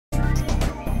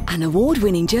An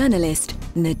award-winning journalist,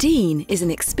 Nadine is an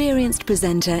experienced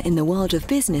presenter in the world of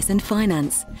business and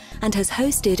finance and has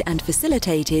hosted and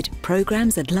facilitated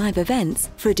programs and live events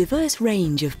for a diverse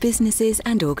range of businesses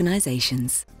and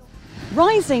organisations.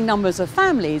 Rising numbers of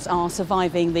families are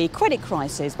surviving the credit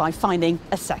crisis by finding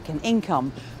a second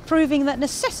income, proving that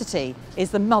necessity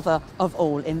is the mother of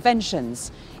all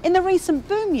inventions. In the recent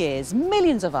boom years,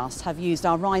 millions of us have used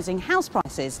our rising house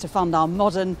prices to fund our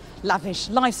modern, lavish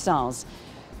lifestyles.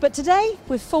 But today,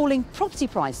 with falling property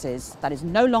prices, that is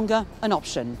no longer an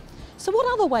option. So what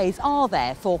other ways are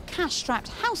there for cash-strapped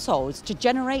households to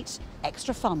generate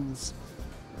extra funds?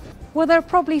 Well, there are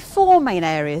probably four main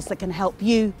areas that can help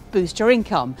you boost your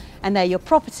income, and they're your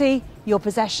property, your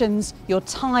possessions, your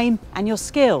time and your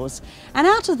skills. And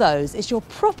out of those, it's your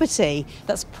property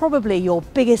that's probably your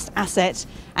biggest asset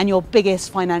and your biggest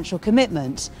financial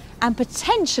commitment, and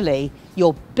potentially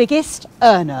your biggest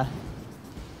earner.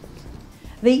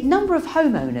 The number of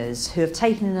homeowners who have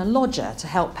taken in a lodger to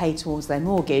help pay towards their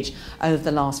mortgage over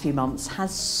the last few months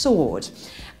has soared.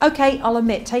 Okay, I'll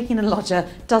admit taking a lodger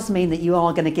does mean that you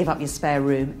are going to give up your spare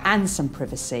room and some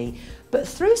privacy, but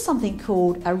through something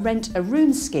called a rent a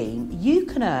room scheme, you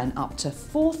can earn up to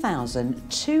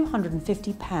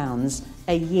 £4,250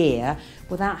 a year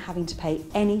without having to pay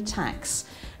any tax.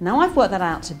 Now, I've worked that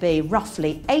out to be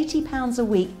roughly £80 a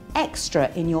week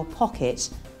extra in your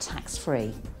pocket,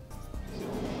 tax-free.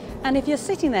 And if you're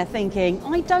sitting there thinking,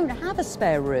 I don't have a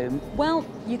spare room, well,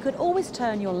 you could always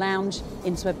turn your lounge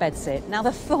into a bedsit. Now,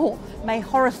 the thought may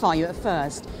horrify you at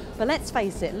first, but let's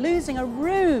face it, losing a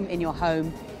room in your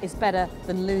home is better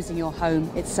than losing your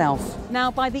home itself. Now,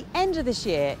 by the end of this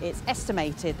year, it's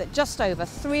estimated that just over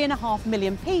 3.5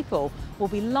 million people will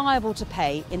be liable to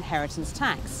pay inheritance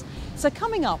tax. So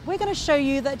coming up, we're going to show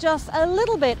you that just a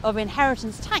little bit of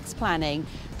inheritance tax planning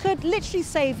could literally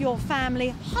save your family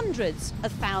hundreds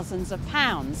of thousands of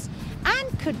pounds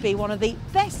and could be one of the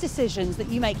best decisions that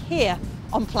you make here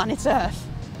on planet Earth.